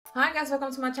Hi guys,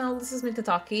 welcome to my channel. This is Minta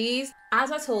Talkies. As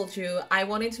I told you, I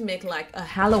wanted to make like a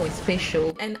Halloween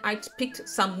special and I picked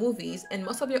some movies and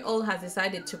most of you all has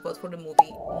decided to vote for the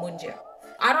movie MUNJYA.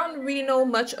 I don't really know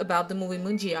much about the movie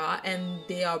MUNJYA and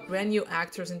they are brand new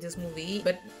actors in this movie,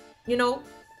 but you know,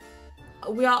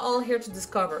 we are all here to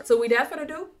discover. So without further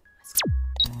ado,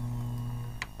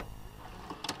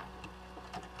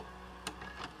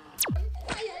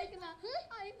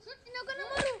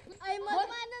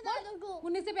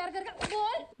 से प्यार करके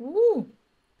बोल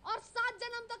और 7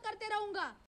 जन्म तक करते रहूंगा।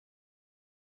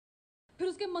 फिर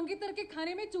उसके मंगेतर के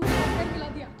खाने में चूहे का पैर मिला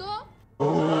दिया तो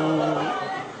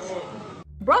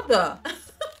brother.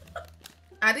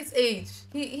 At his age,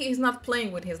 he is not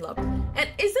playing with his love. And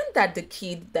isn't that the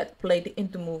kid that played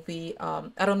in the movie?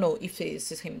 I don't know if it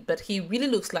is him, but he really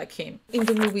looks like him in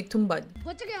the movie Tumbad.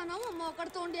 बच गया ना वो मौकड़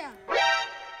तोंडिया।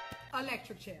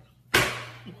 Electric chair.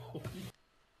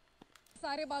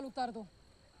 सारे बाल उतार दो।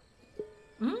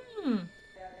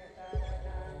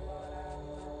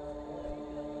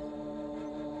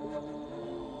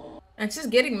 And she's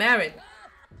getting married.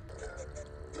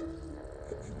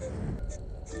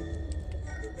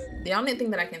 The only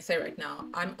thing that I can say right now,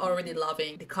 I'm already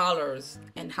loving the colors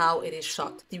and how it is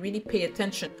shot. They really pay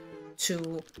attention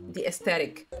to the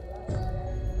aesthetic.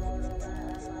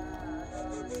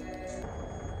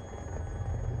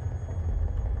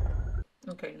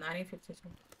 Okay, 1952.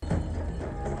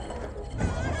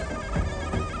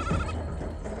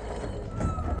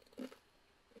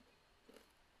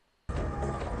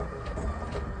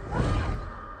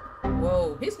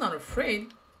 Whoa, he's not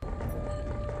afraid.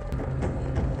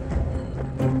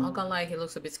 Not gonna lie, he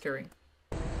looks a bit scary.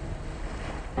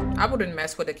 I wouldn't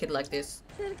mess with a kid like this.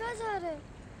 फिर कहाँ जा रहे?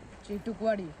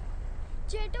 चेटुकवाड़ी।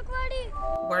 चेटुकवाड़ी?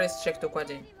 Where is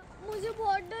Chektokwadi? मुझे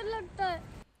बहुत डर लगता है।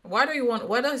 Why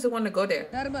does he want to go there?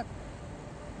 डर मत।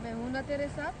 मैं हूँ ना तेरे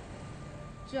साथ।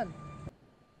 चल।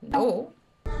 No.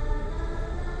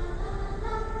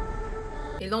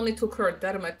 It only took her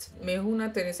Dharmat.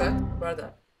 Mehuna Teresa,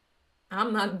 brother.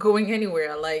 I'm not going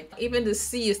anywhere. Like, even the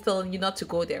sea is telling you not to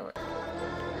go there.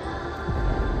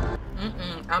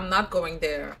 I'm not going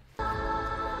there.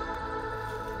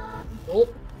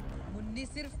 Nope. Munni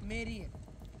सिर्फ मेरी है।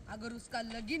 अगर उसका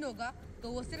लगीन होगा, तो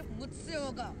वो सिर्फ मुझसे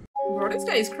होगा। Bro, this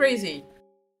guy is crazy.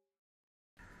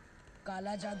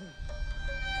 काला जादू।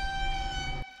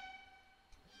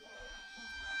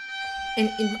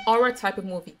 In our type of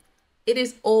movie, it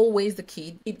is always the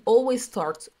kid. It always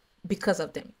starts because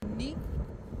of them. Munni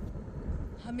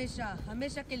हमेशा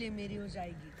हमेशा के लिए मेरी हो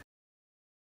जाएगी।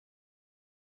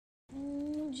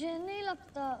 मुझे नहीं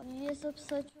लगता ये सब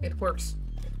सच। It works.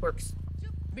 It works.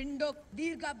 Window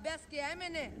धीर का अभ्यास किया है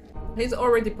मैंने। He's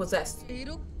already possessed.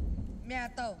 रुक, मैं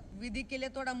आता हूँ। विधि के लिए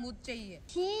थोड़ा मूड चाहिए।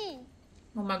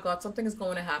 Oh my god, something is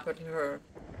going to happen to her.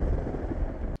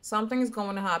 Something is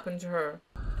going to happen to her.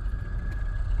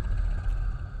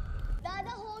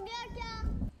 दादा हो गया क्या?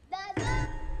 दादा?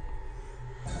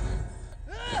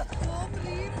 ओम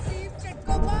रीम सीम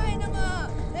चटको बाय नमः।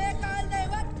 हे काल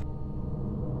दैवत।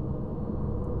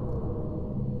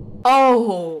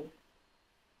 Oh.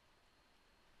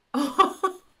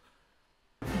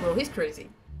 Bro, he's crazy.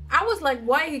 I was like,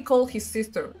 why he called his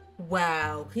sister?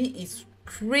 Wow, he is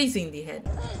crazy in the head.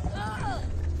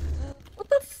 What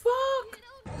the fuck?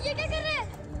 ये क्या कर रहे हैं?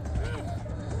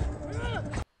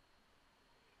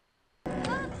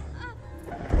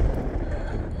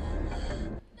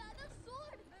 दादा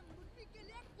सोड। मैं मुन्नी के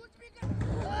लिए कुछ भी कर।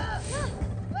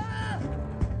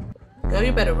 Girl,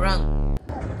 you better run.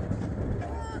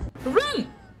 Run!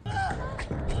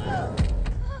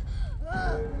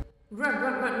 Run.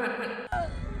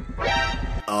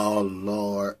 Oh,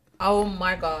 Lord. Oh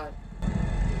my god.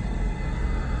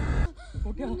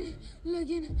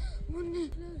 लगीन Munni.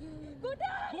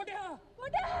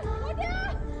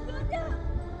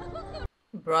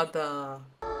 Brother.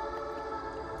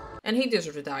 And he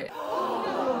just retired.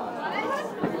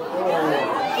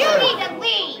 You need to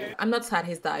leave. I'm not sad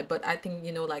he's died, but I think,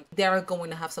 you know, like, they are going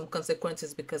to have some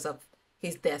consequences because of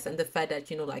his death and the fact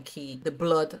that, you know, like, the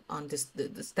blood on this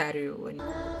the statue and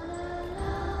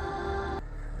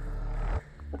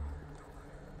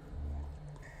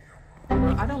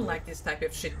bro, I don't like this type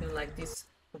of shit and like this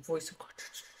voice.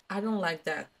 I don't like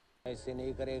that. ऐसे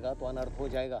नहीं करेगा तो अनर्थ हो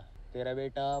जाएगा। तेरा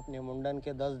बेटा अपने मुंडन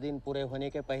के 10 दिन पूरे होने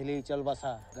के पहले ही चल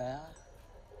बसा गया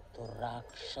तो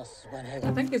राक्षस बनेगा।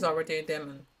 I think he's already a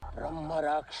demon. ब्रह्म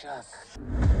राक्षस।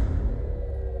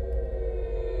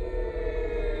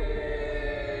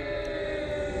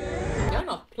 You're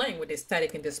not playing with the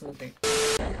aesthetic in this movie.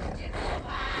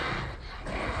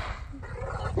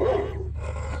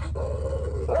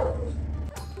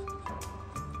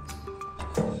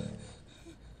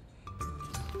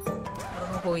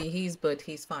 who he is, but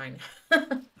he's fine.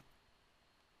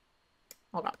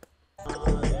 Hold up.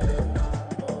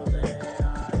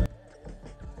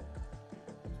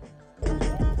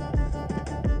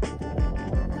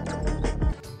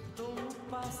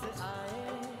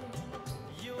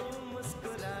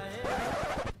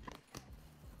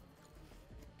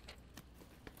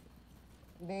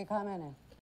 देखा मैंने।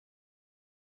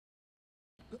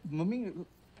 मम्मी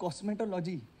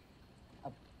कॉस्मेटोलॉजी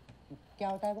अब क्या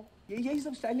होता है वो? यही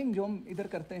सब स्टाइलिंग जो हम इधर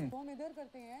करते हैं। तो हम इधर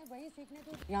करते हैं, वही सीखने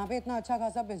तो यहाँ पे इतना अच्छा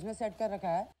खासा बिजनेस सेट कर रखा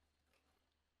है।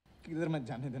 किधर मत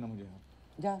जाने देना मुझे आप।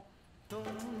 जा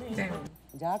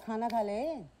जा खाना खा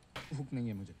ले। भूख नहीं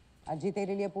है मुझे। अजी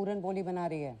तेरे लिए पूरन पोली बना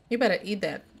रही है। You better eat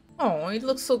that. Oh, it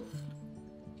looks so...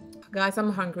 Guys,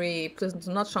 I'm hungry. Please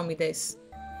do not show me this.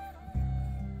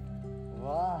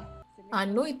 वाह। I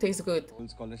know it tastes good. Full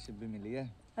scholarship भी मिली है।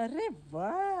 अरे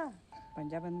वाह,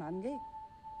 पंजाबन मान गई।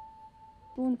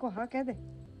 तू उनको हाँ कह दे,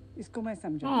 इसको मैं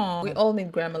समझा। Oh, we all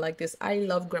need grandma like this. I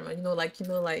love grandma.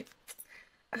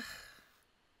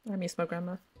 I miss my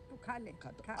grandma. तू खा ले,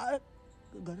 खा।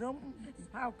 गरम।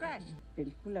 अवकाश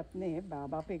बिल्कुल अपने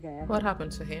बाबा पे गया। What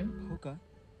happened to him? होगा।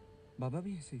 बाबा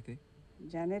भी ऐसे ही थे।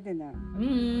 जाने देना।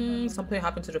 Something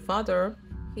happened to the father.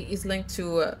 He is linked to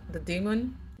the demon.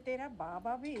 तेरा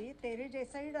बाबा भी तेरे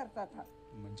जैसा ही डरता था।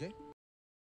 मुझे?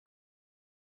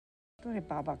 तेरे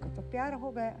बाबा को तो प्यार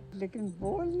हो गया, लेकिन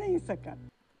बोल नहीं सका।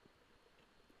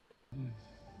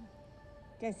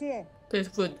 कैसी है?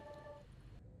 Tastes good.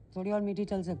 थोड़ी और मीठी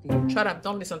चल सकती है। Shut up.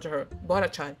 Don't listen to her. बहुत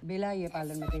अच्छा है। बिला ये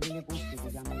पार्लर में तेरे लिए पूछती थी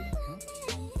जाना।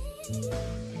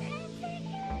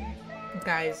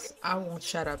 Guys, I won't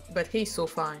shut up, but he's so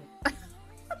fine.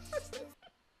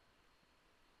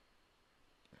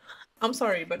 I'm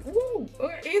sorry, but woo,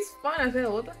 he's fine as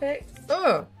hell. What the heck?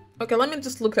 Ugh. Okay, let me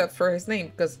just look up for his name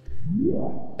because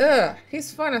he's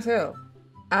fine as hell.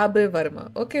 Abhay Verma.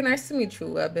 Okay, nice to meet you,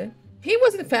 Abhay. He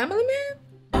was in Family Man?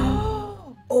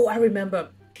 Oh, I remember.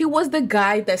 He was the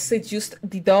guy that seduced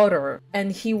the daughter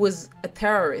and he was a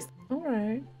terrorist. All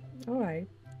right.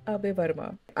 Abhay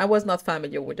Verma. I was not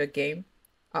familiar with the game.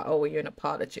 I owe you an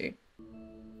apology.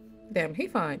 Damn, he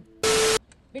fine.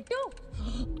 Bittu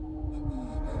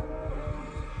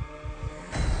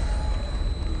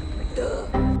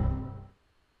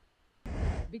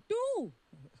Bittu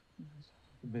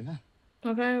बिना।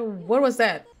 Okay, what was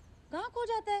that? कहाँ खो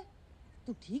जाता है?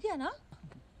 तू ठीक है ना?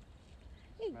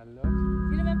 Hello.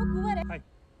 You remember Kuba? Hi.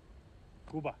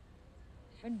 Cuba.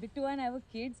 When Bittu and I were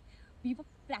kids, we were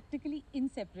practically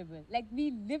inseparable. Like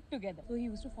we lived together. So he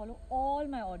used to follow all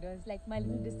my orders, like my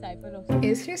little disciple of.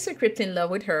 Is he secretly in love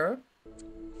with her?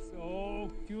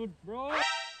 So cute, bro.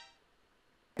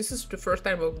 This is the first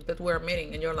time that we're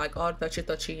meeting and you're like, oh,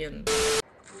 touchy and...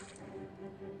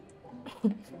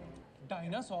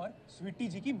 dinosaur Sweety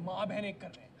जी की माँ बहन एक कर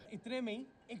रहे हैं। इतने में ही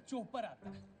एक चोपर आता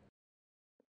है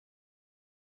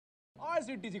और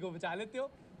स्वीटी जी को बचा लेते हो।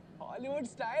 हॉलीवुड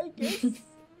स्टाइल किस।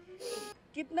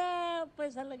 कितना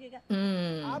पैसा लगेगा?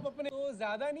 आप अपने तो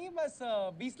ज्यादा नहीं, बस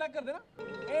 20 लाख कर देना।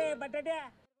 ए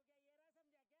बटाटिया,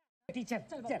 टीचर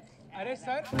चल। अरे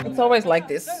sir, It's always like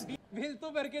this. Bill तो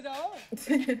भर के जाओ।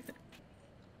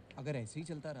 अगर ऐसे ही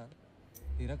चलता रहा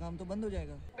तेरा काम तो बंद हो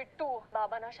जाएगा। बिट्टू,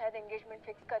 बाबा ना शायद एंगेजमेंट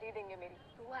फिक्स कर ही देंगे मेरी।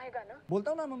 तू आएगा ना?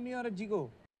 बोलता हूँ ना मम्मी और अज्जी को।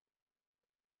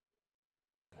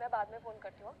 मैं बाद में फोन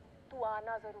करती हूँ, तू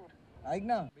आना जरूर। आइग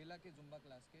ना। बेला के जुम्बा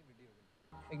क्लास के वीडियो,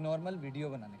 एक नॉर्मल वीडियो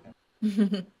बनाने का।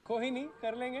 कोई नहीं,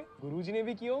 कर लेंगे। गुरुजी ने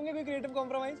भी किए होंगे कोई creative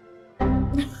compromise.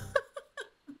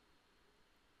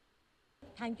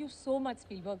 Thank you so much,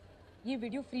 Spielberg. ये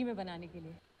वीडियो फ्री में बनाने के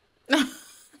लिए।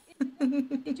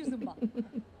 Teach you Zumba.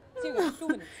 See you guys, 2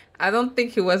 minutes. I don't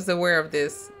think he was aware of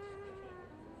this.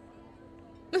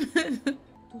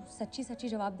 तू सच्ची सच्ची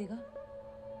जवाब देगा?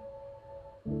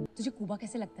 तुझे कुबा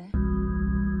कैसे लगता है?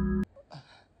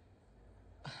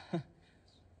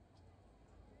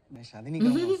 मैं शादी नहीं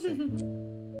करूँगा उससे।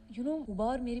 You know, कुबा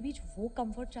और मेरे बीच वो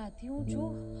कंफर्ट चाहती हूँ जो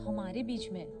हमारे बीच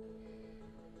में है।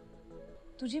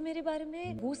 तुझे मेरे बारे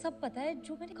में वो सब पता है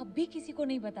जो मैंने कभी किसी को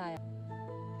नहीं बताया।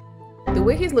 The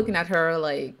way he's looking at her,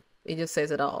 like, it just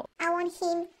says it all. I want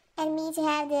him and me to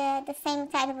have the same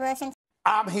type of relationship.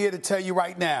 I'm here to tell you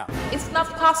right now. It's not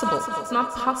possible. It's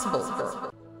not possible, bro.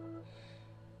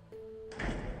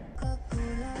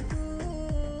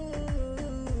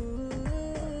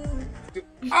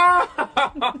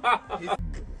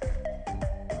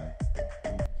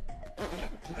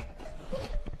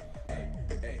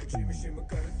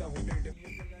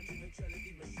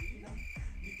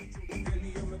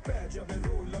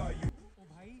 ओ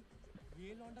भाई,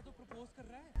 ये लौंडा तो propose कर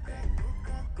रहा है।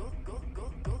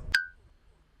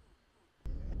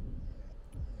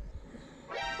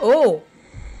 Oh,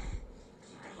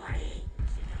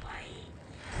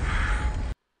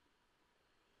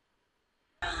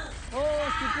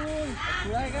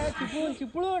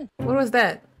 What was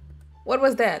that? What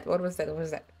was that? What was that? What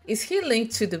was that? Is he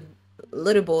linked to the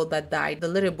little boy that died? The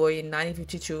little boy in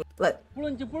 1952? Like,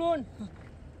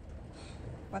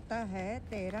 पता है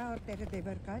तेरा और तेरे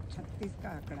देवर का 36 का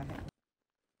आंकड़ा है।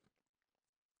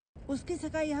 उसकी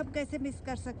सगाई हम कैसे मिस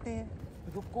कर सकते हैं?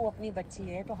 रुको, अपनी बच्ची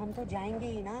है तो हम तो जाएंगे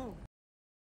ही ना।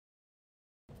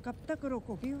 कब तक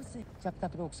रोकोगी उसे? जब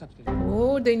तक रोक सकते।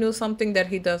 oh, they know something that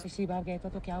he does. पिछली बार गए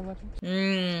तो क्या हुआ था?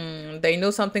 They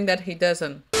know something that he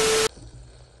doesn't.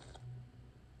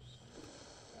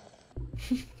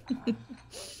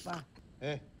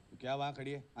 ए, तू क्या वहाँ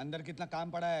खड़ी है? अंदर कितना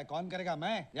काम पड़ा है? कौन करेगा?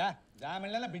 मैं? जा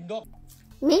मिलने ना window.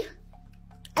 Me?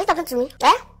 Are you talking to me?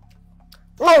 Eh?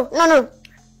 No.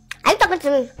 Are you talking to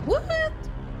me? What?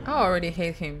 I already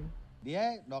hate him. दिया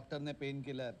है डॉक्टर ने पेन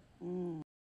किलर।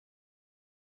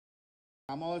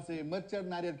 अमावल से मत चढ़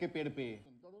नारियल के पेड़ पे।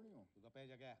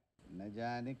 न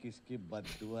जाने किसकी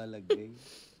बददुआ लग गई।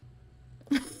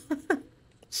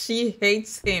 She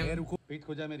hates him. रुको, पीठ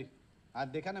खोजा मेरी। आज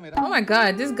देखा ना मेरा? Oh my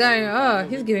god, this guy,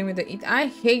 he's giving me the eat. I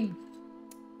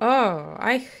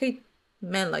hate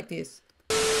men like this.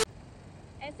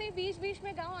 ऐसे ही बीच-बीच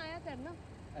में गाँव आया करना।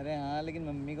 अरे हाँ, लेकिन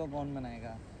मम्मी को कौन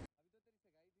मनाएगा?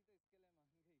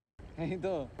 नहीं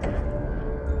तो।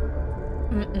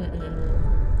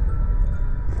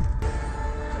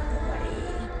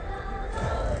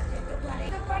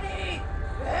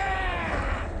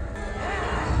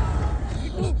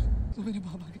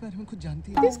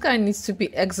 This guy needs to be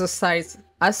exorcised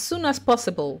as soon as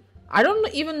possible. I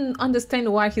don't even understand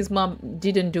why his mom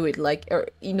didn't do it. Like,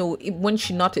 when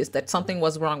she noticed that something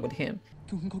was wrong with him.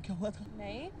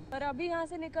 नहीं, पर अभी यहाँ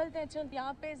से निकलते हैं। चल,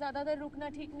 यहाँ पे ज़्यादा देर रुकना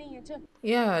ठीक नहीं है। चल।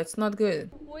 Yeah, it's not good.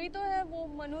 वही तो है वो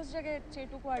मनुष्य जगह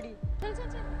चेटुकवाड़ी।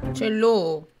 चल। चलो।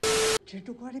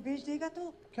 चेटुकवाड़ी भेज देगा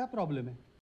तो क्या प्रॉब्लम है?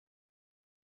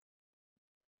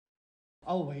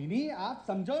 आओ बहनी, आप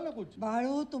समझो ना कुछ।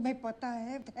 बाड़ू, तुम्हें पता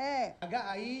है अगर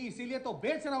आई इसीलिए तो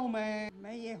बेच रहा हूँ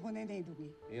मैं ये होने नहीं दूंगी।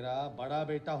 तेरा बड़ा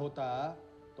बेटा होता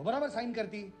तो बराबर साइन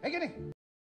करती है कि नहीं?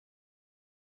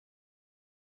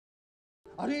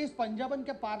 अरे इस पंजाबन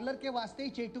के पार्लर के वास्ते ही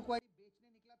चेटुकवाड़ी बेचने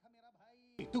निकला था मेरा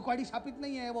भाई। चेटुकवाड़ी शापित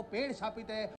नहीं है, वो पेड़ शापित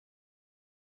है।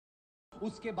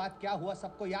 उसके बाद क्या हुआ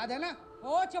सबको याद है ना?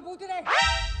 ओ चबूतरे,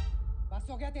 बस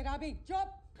हो गया तेरा भी।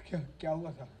 चुप। क्या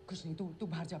हुआ था? कुछ नहीं, तू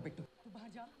बाहर जा बेटू, तू बाहर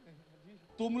जा।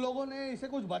 तुम लोगों ने इसे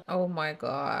कुछ बता? Oh my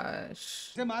gosh.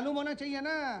 इसे मालूम होना चाहिए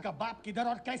ना कि बाप किधर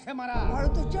और कैसे मरा। बाड़ू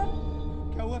तू चुप।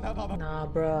 क्या हुआ था बाबा? Nah,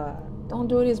 bruh. Don't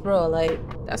do this, bro. Like,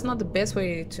 that's not the best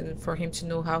way for him to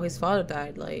know how his father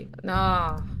died. Like,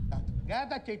 nah. गया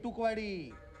था चेटुकवाड़ी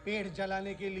पेड़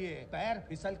जलाने के लिए। पैर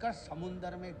फिसलकर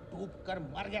समुंदर में डूबकर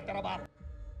मर गया तेरा बाप।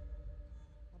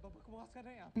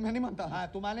 मैं नहीं मानता। हाँ,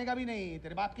 तू मानेगा भी नहीं।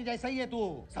 तेरे बाप की जैसा ही है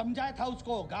तू। समझाया था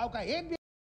उसको, गांव का एक भी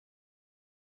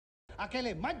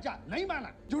अकेले मत जा। नहीं माना।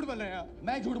 झूठ बोल रहे हैं।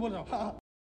 मैं झूठ बोल रहा हूँ। हाँ।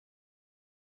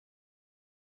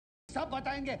 सब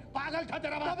बताएंगे। पागल था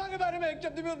तेरा बाप। के बारे में एक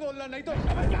शब्द भी बोलना नहीं तो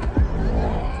समझ जा।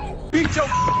 Beat your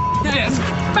ass.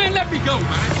 Man, let me go,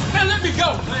 man. Man, let me go,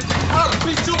 man.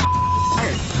 Beat your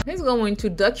He's going to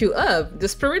duck you up. The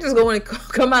spirit is going to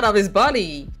come out of his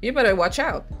body. You better watch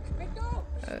out.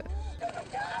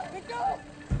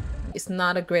 It's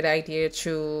not a great idea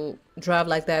to drive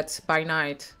like that by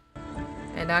night.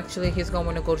 And actually, he's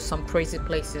going to go to some crazy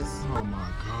places. Oh my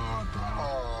God,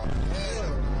 dog.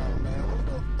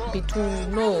 Be too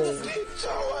low.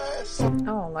 I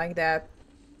don't like that.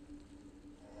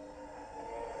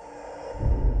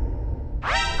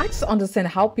 I just understand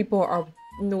how people are,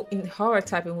 in horror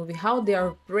type of movie, how they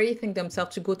are bracing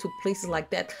themselves to go to places like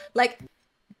that. Like,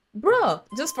 bruh,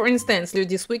 just for instance,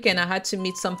 this weekend I had to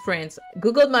meet some friends.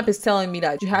 Google Map is telling me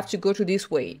that you have to go to this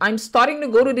way. I'm starting to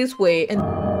go to this way, and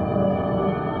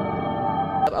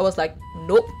I was like,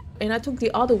 nope. And I took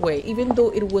the other way, even though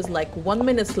it was like 1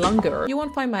 minute longer. You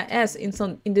won't find my ass in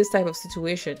this type of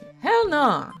situation. Hell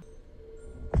nah.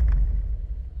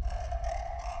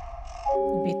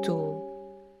 B2,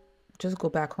 just go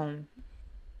back home.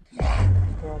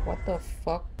 Bro, what the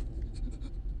fuck?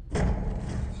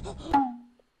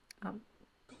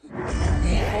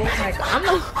 Oh my god, I'm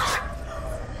not.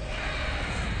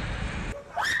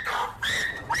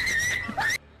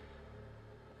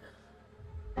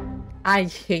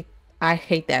 I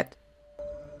hate that.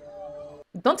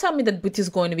 Don't tell me that Booty is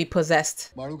going to be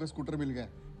possessed. बाड़ू का scooter मिल गया।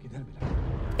 किधर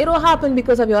मिला? It'll happen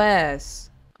because of your ass.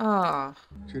 Ah.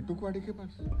 चेटुकवाड़ी के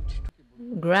पास।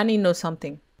 Granny knows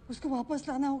something. उसको वापस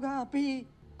लाना होगा अभी।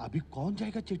 अभी कौन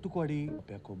जाएगा चेटुकवाड़ी?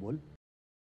 अबे को बोल।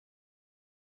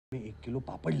 मैं 1 किलो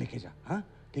पापड़ लेके जा। हाँ?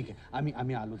 ठीक है।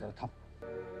 आमी आलू जरा थाप।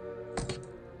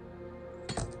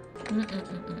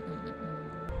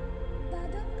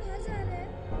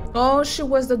 Oh, she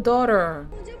was the daughter.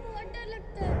 मुझे बहुत डर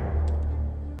लगता है.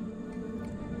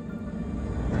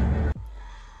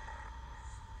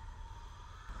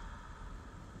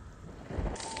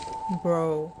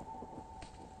 Bro.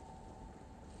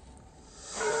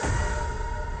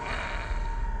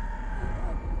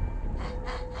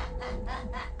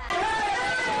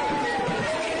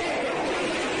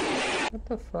 What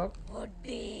the fuck? Oh.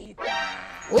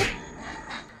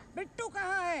 Bittu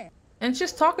कहाँ है? And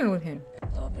she's talking with him.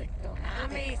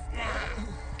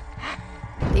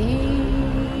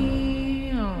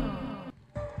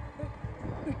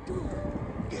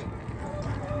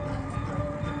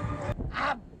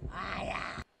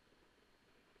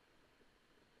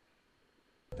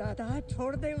 दादा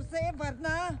छोड़ दे उसे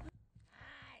वरना.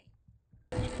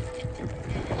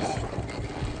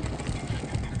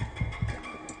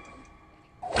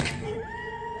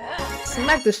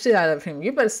 Smack the shit out of him.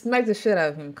 You better smack the shit out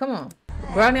of him. Come on.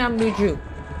 Granny, I'm with you.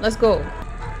 Let's go.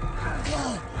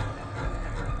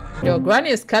 Yo, Granny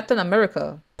is Captain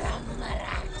America.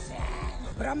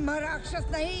 ब्रह्म राक्षस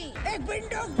नहीं, एक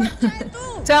window बच्चा है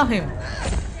तू. Tell him.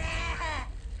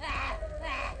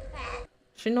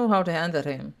 She know how to handle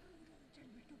him.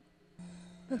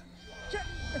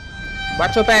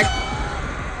 Watch your back.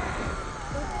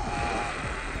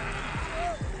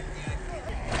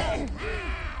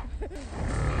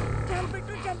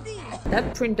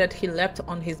 That print that he left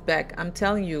on his back, I'm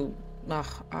telling you,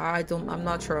 I'm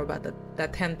not sure about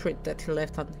that handprint that he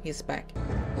left on his back.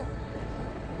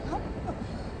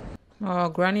 Oh,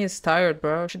 Granny is tired,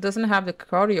 bro. She doesn't have the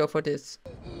cardio for this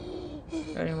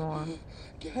anymore.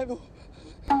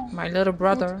 My little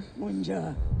brother.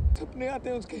 मुंजा. सपने आते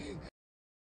हैं उसके.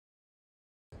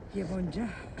 ये मुंजा.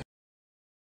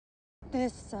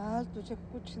 30 साल तुझे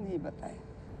कुछ नहीं बताया.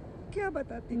 क्या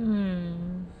बताती?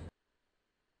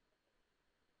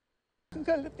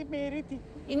 गलती मेरी थी.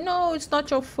 You know, it's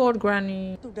not your fault,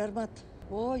 Granny. तू डर मत.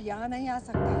 वो यहाँ नहीं आ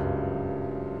सकता.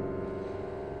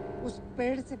 उस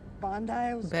पेड़ से बांधा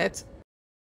है उसको. Bet.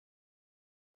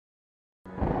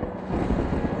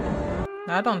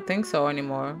 I don't think so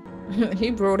anymore.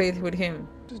 He brought it with him.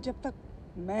 तू जब तक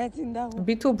मैं जिंदा हूँ.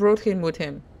 B2 brought him with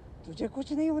him. तुझे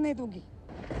कुछ नहीं होने दूंगी.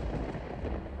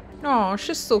 Oh,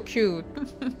 she's so cute.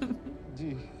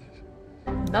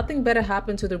 Nothing better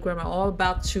happened to the grandma. All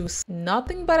about choose.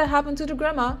 Nothing better happened to the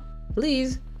grandma.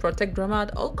 Please protect grandma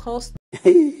at all costs.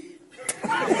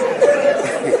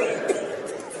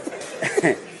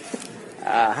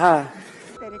 आहा.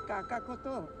 तेरे काका को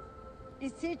तो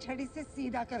इसी छड़ी से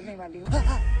सीधा करने वाली हूँ.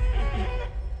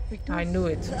 I knew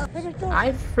it.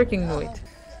 I freaking knew it.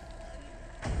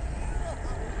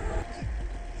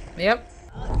 Yep.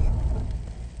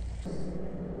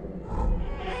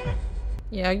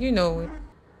 Yeah, you know it.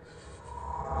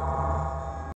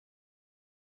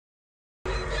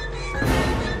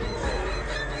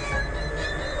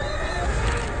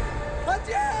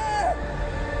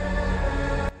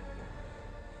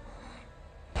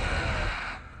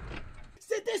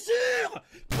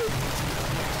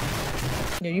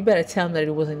 Yeah, you better tell him that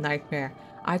it was a nightmare.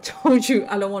 I told you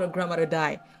I don't want a grandma to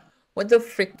die. What the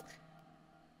frick?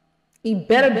 It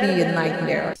better be a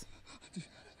nightmare.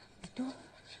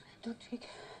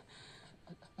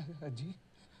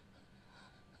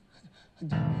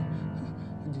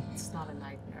 It's not a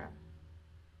nightmare.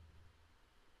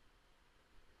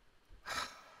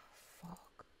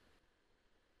 Fuck.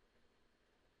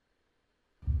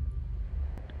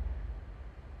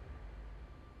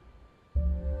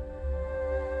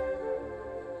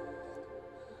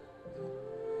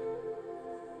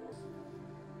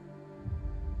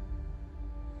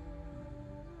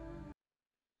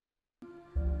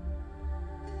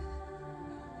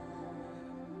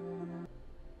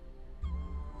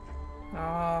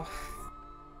 Oh.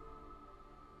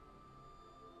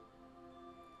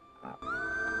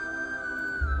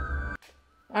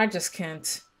 I just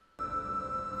can't.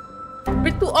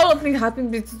 But all of it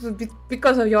happened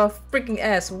because of your freaking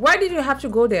ass. Why did you have to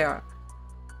go there?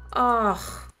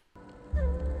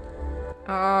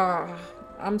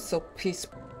 I'm so pissed.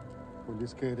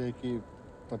 Police कह रहे कि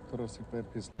पत्थरों से पैर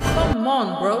फिसल. Come on,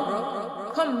 bro.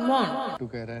 Come on. तू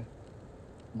कह रहा है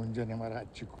मुंजा ने मारा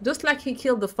अच्छी को. Just like he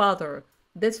killed the father.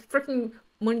 That's freaking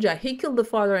Munja. He killed the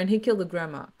father and he killed the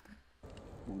grandma.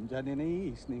 मुंजा ने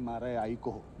नहीं, इसने मारा है आई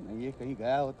को. नहीं ये कहीं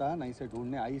गया होता, नहीं से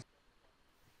ढूंढने आई.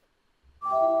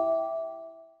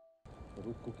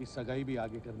 रुक्कू की सगाई भी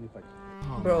आगे करनी पड़ी.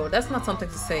 Bro, that's not something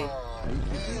to say.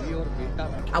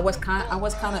 I was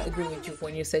kind of agreeing with you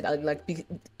when you said like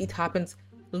it happens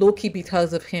low-key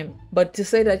because of him. But to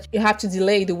say that you have to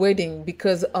delay the wedding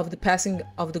because of the passing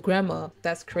of the grandma,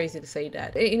 that's crazy to say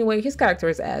that. Anyway, his character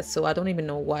is ass, so I don't even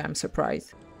know why I'm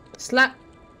surprised.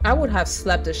 I would have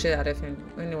slapped the shit out of him.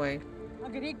 Anyway.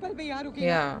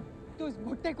 Yeah.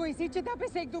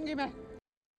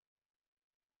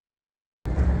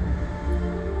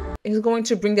 He's going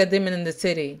to bring that demon in the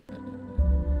city.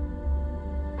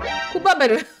 Kuba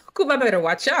better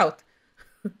watch out.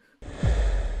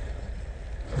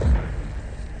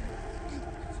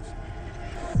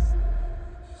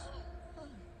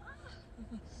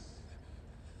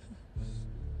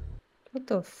 What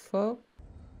the fuck?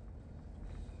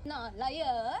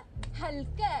 नालायक,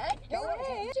 हलकट,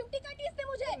 चिमटी काटी इसने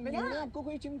मुझे। मैंने आपको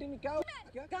कोई चिमटी नहीं क्या?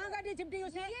 कहाँ काटी चिमटी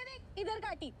उसने? ये देख, इधर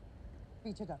काटी।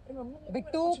 पीछे जा।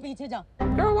 बिट्टू पीछे जा।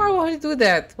 Girl, why would he do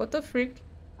that? What the freak?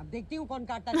 अब देखती हूँ कौन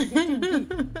काटता है चिमटी।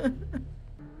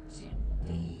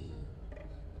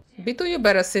 Bittu, you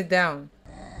better sit down.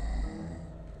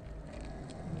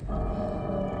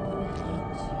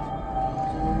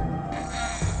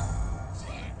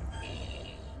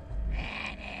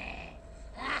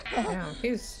 Yeah,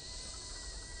 he's...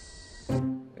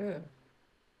 Yeah.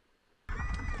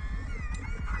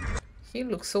 He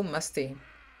looks so musty.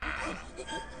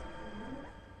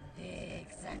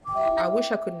 I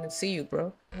wish I couldn't see you,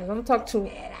 bro. I'm gonna talk to...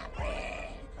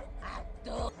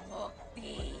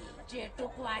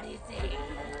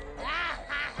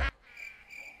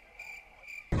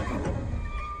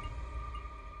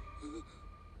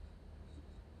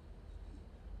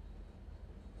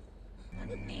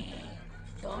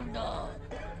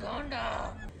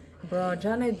 Bro,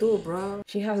 Janet do, bro.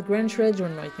 She has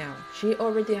grandchildren right now. She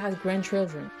already has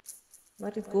grandchildren.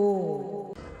 Let it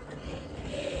go.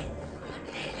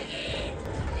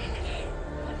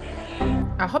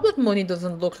 I hope that Moni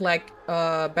doesn't look like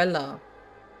Bella.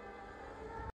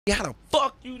 How the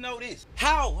fuck you know this?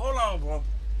 How? Hold on, bro.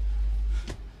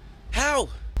 How?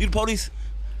 You the police?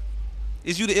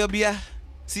 Is you the FBI?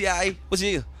 CIA? What's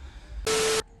your...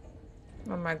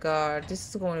 Oh my god, this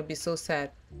is going to be so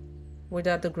sad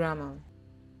without the grandma.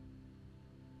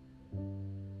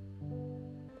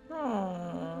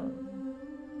 Aww.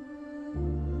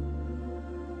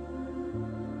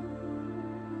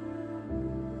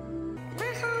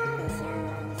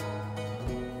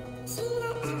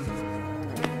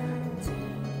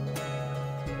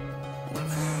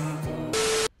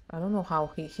 I don't know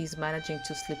how he's managing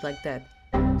to sleep like that.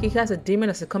 He has a demon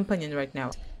as a companion right now.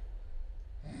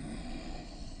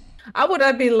 I would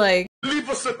have been like, leave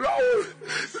us alone!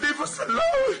 Leave us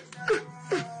alone!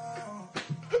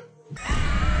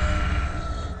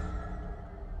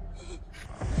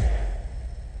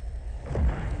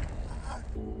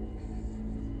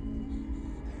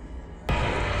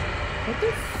 What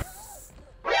the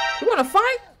You wanna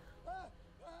fight?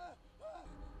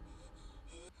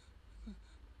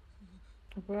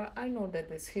 Bro, I know that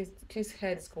his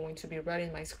head is going to be right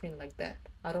in my screen like that.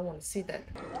 I don't want to see that.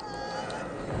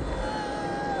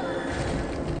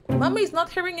 Mommy is not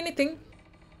hearing anything.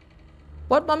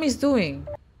 What mommy is doing?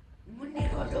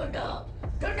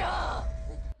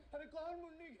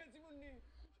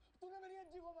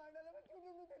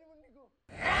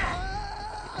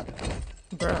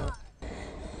 Bro.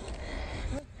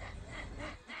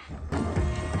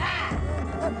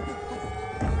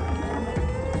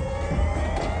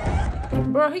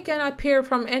 Bro, he can appear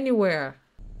from anywhere.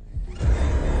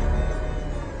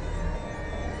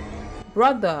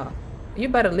 Brother, you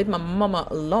better leave my mama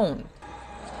alone.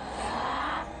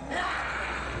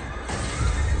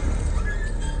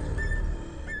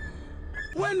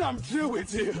 When I'm through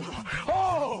with you,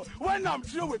 oh, when I'm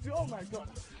through with you, oh my God,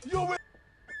 you will.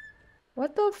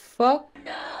 What the fuck?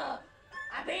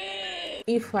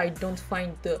 If I don't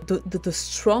find the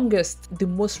strongest, the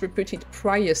most reputed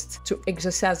priest to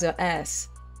exercise your ass,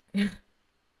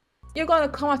 you're gonna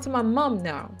come after my mom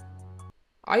now.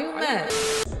 Are you mad?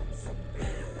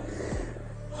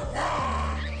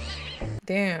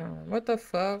 Damn, what the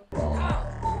fuck?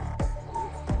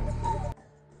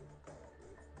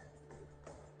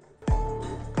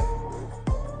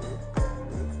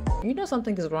 You know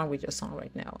something is wrong with your son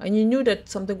right now, and you knew that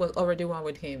something was already wrong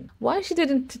with him. Why she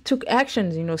didn't took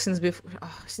actions, you know, since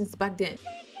back then?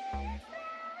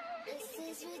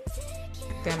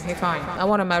 Damn, he fine. I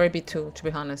want to marry B2, to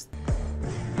be honest.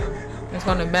 It's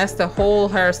gonna mess the whole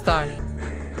hairstyle.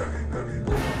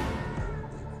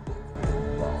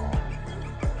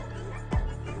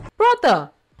 Brother!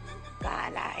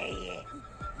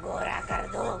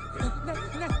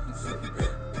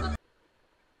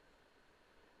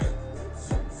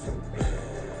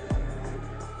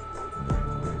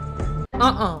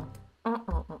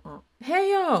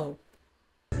 Hey yo.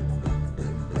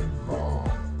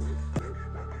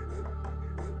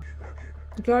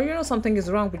 Girl, you know something is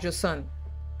wrong with your son.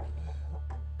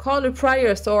 Call the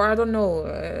priest or I don't know,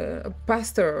 a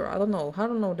pastor. I don't know. I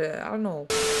don't know the. I don't know.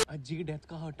 अज्जी की death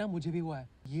का hurt ना मुझे भी हुआ है।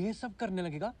 ये सब करने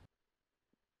लगेगा?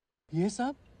 ये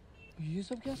सब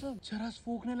क्या सब? चरस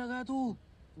फूकने लगा है तू?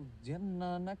 तुझे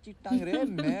नाना चिट्टांग रे,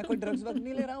 मैं कोई ड्रग्स वक्त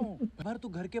नहीं ले रहा हूँ। पर तू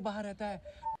घर के बाहर रहता है।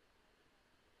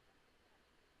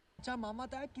 अच्छा मामा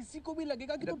था, किसी को भी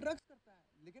लगेगा कि तू ड्रग्स करता है,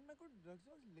 लेकिन मैं कोई ड्रग्स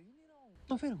ले ही नहीं रहा हूँ।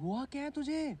 तो फिर हुआ क्या है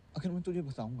तुझे? अगर मैं तुझे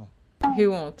बताऊंगा, He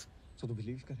won't. तो तू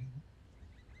बिलीव करेगा?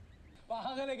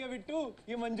 पागल है क्या बिट्टू?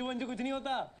 ये मंजू कुछ नहीं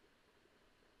होता।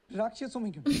 राक्षसों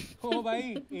में क्यों? ओ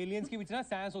भाई, एलियंस की बीच ना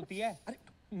साइंस होती है। अरे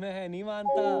मैं नहीं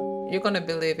मानता। You're gonna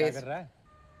believe क्या it. कर रहा है?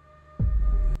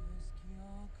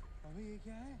 अबे ये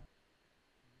क्या है?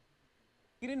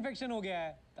 स्किन इन्फेक्शन हो गया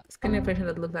है। Skin infection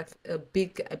that looks like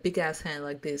a big ass hand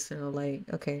like this, you know, like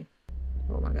okay.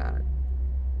 Oh my god.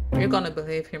 You're gonna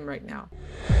believe him right now.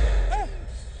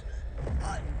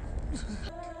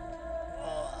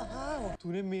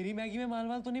 तूने मेरी मैगी में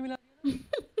माल तो नहीं मिला?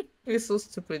 He's so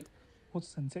stupid. वो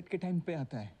सनसेट के टाइम पे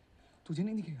आता है, तुझे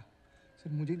नहीं दिखेगा,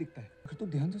 सिर्फ मुझे ही दिखता है। अगर तू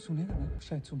ध्यान से सुनेगा ना,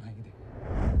 शायद सुनाई दे।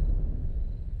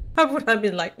 I would have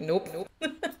been like, nope.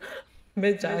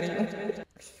 मैं जा रही हूँ.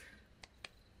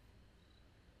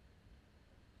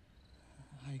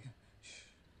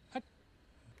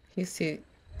 You see.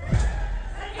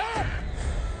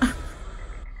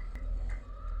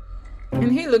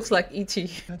 And he looks like E.T.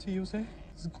 क्या चाहिए उसे?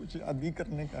 कुछ शादी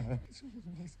करने का है।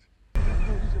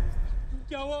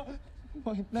 क्या हुआ?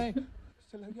 वो इतना है,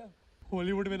 चला गया।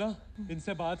 हॉलीवुड में ना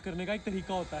इनसे बात करने का एक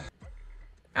तरीका होता है।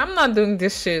 I'm not doing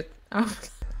this shit.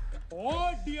 Oh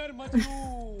dear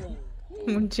Majnu.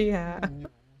 Munjya.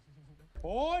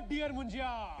 Oh dear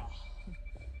Munjya.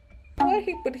 Why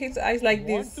he put his eyes like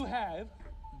Want this? to have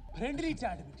friendly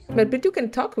chat with you. But you can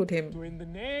talk with him. So in the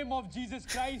name of Jesus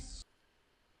Christ.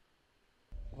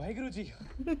 Vaheguru ji.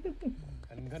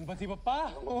 Ganpati Bappa.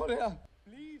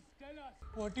 Please tell us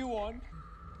what you want.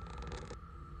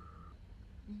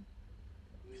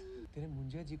 तेरे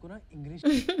मुंजिया जी को ना English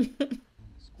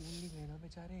school नहीं गए ना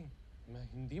बेचारे, मैं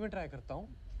हिंदी में try करता हूँ।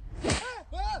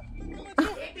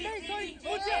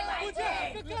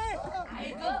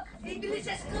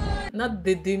 Not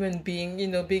the demon being, you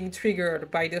know, being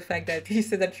triggered by the fact that he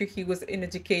said that he was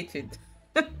uneducated.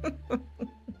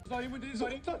 Sorry, Munji,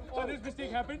 sorry. Honest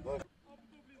mistake happened.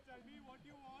 Please tell me what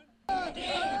you want.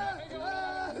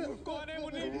 कौन है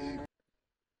मुन्नी?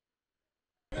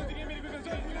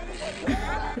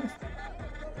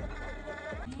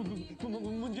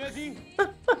 मुंजिया जी,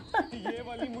 ये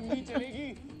वाली मुन्नी चलेगी।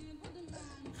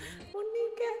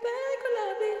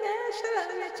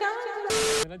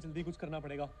 ना जल्दी कुछ करना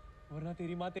पड़ेगा, वरना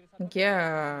तेरी माँ तेरे साथ।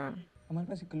 Yeah. हमारे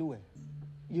पास एक क्लू है,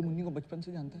 ये मुन्नी को बचपन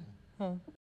से जानता है। हाँ।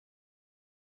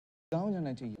 गाँव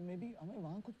जाना चाहिए, मे बी हमें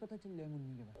वहाँ कुछ पता चल जाए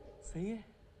मुन्नी के बारे में। सही है,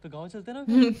 तो गाँव चलते ना?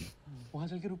 वहाँ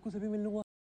चल के रुक्कू से भी मिल लूँगा।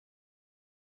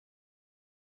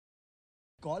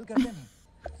 कॉल करते हैं।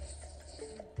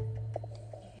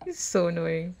 He's so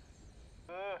annoying.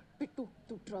 पिट्टू,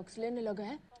 तू ड्रग्स लेने लगा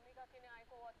है?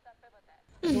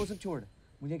 वो सब छोड़,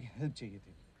 मुझे एक हेल्प चाहिए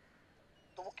थी।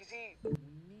 तो वो किसी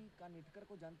मुन्नी का नेटकर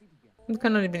को जानती थी क्या? You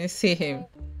cannot even see him.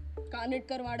 कानेट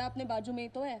करवाड़ा अपने बाजू में ही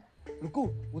तो है। रुको,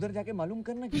 उधर जाके मालूम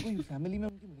करना कि कोई फैमिली में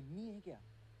उनकी मुन्नी है क्या?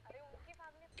 अरे उनकी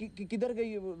फैमिली किधर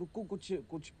गई? रुको,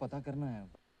 कुछ पता करना है।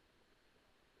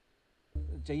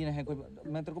 चाहिए ना है कोई,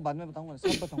 मैं तेरे को बाद में बताऊंगा,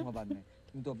 सब बताऊंगा बाद में।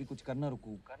 तुम तो अभी कुछ करना,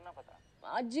 रुको, करना पता।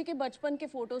 अज्जी के बचपन के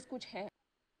फोटोज कुछ हैं।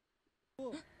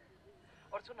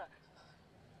 और सुना,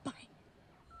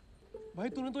 भाई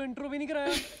तूने तो इंट्रो भी नहीं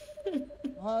कराया।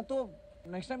 हाँ तो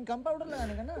नेक्स्ट टाइम कम पाउडर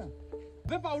लगाने का ना।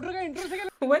 वे पाउडर का इंट्रो से क्या?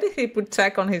 Why did he put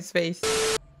tack on his face?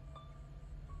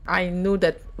 I knew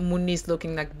that Munni is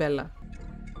looking like Bella.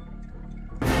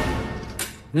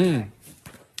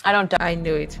 I don't. I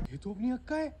knew it. ये तो अपनी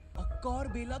अक्का है। अक्का और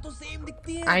बेला तो सेम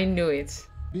दिखती है। I knew it.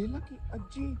 बेला की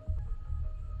अज्जी,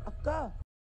 अक्का।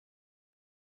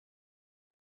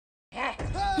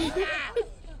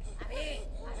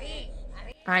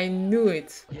 I knew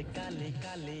it.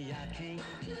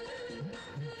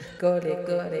 Gole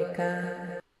gole ka.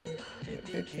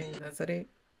 Okay, that's it.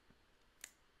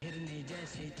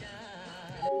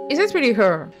 Is this really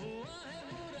her?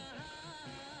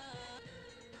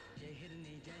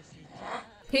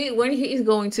 When he is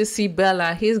going to see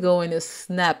Bella, he's going to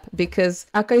snap because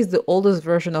Akka is the oldest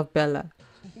version of Bella.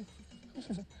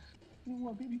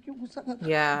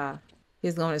 Yeah,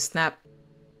 he's going to snap.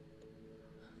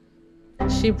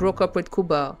 She broke up with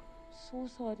Kuba. So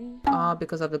sorry.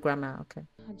 Because of the grandma. Okay.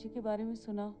 अज्जी के बारे में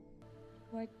सुना,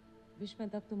 but wish मैं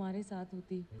तब तुम्हारे साथ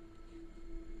होती।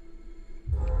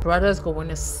 Brother's going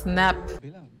to snap.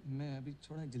 बेला मैं अभी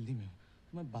थोड़ा जल्दी में हूँ,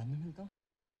 मैं बाद में मिलता हूँ।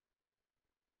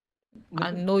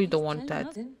 I know you don't want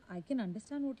that. I can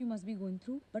understand what you must be going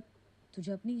through, but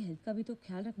तुझे अपनी हेल्थ का भी तो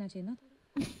ख्याल रखना चाहिए ना।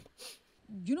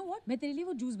 You know what? मैं तेरे लिए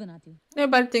वो जूस बनाती हूँ।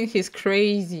 Everybody thinks he's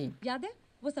crazy. याद है?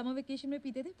 वो समर वेकेशन में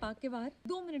पीते थे पार्क के बाहर,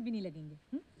 2 मिनट भी नहीं लगेंगे।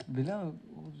 बेला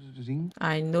ring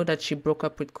I know that she broke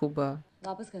up with Kuba.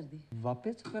 वापस कर दी।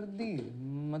 वापस कर दी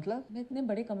मतलब? मैं इतने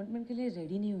बड़े कमिटमेंट के लिए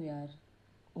रेडी नहीं हूँ यार।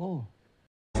 ओह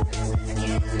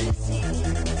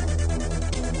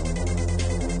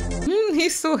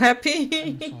He's so happy.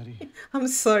 I'm sorry. I'm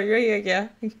sorry. Yeah.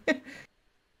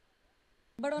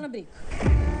 But on a break.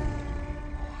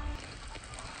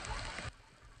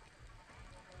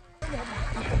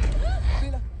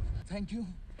 Bela thank you.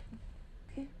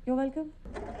 Okay, you're welcome.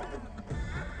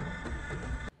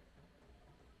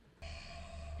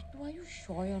 Are you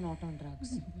sure you're not on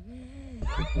drugs?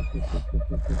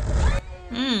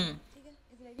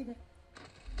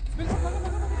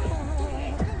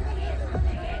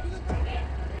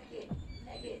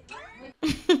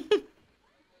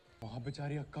 वहाँ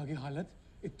बेचारी अक्का की हालत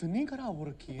इतनी खराब हो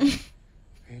रखी है,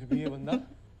 फिर भी ये बंदा,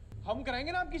 हम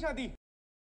कराएंगे ना आपकी शादी।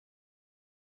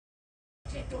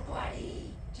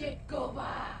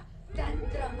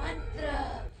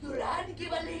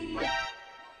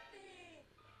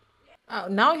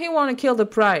 Now he want to kill the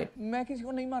pride. मैं किसी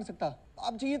को नहीं मार सकता,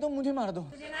 आप चाहिए तो मुझे मार दो।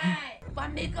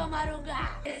 पंडित को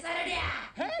मारूंगा।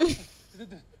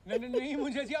 नहीं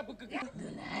मुझे जी आप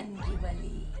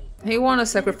He want to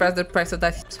sacrifice the pride so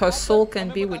that her soul can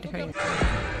be with him.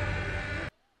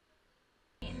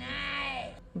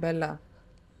 Bella,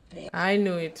 I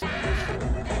knew it.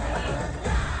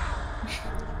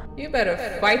 You better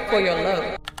fight for your love.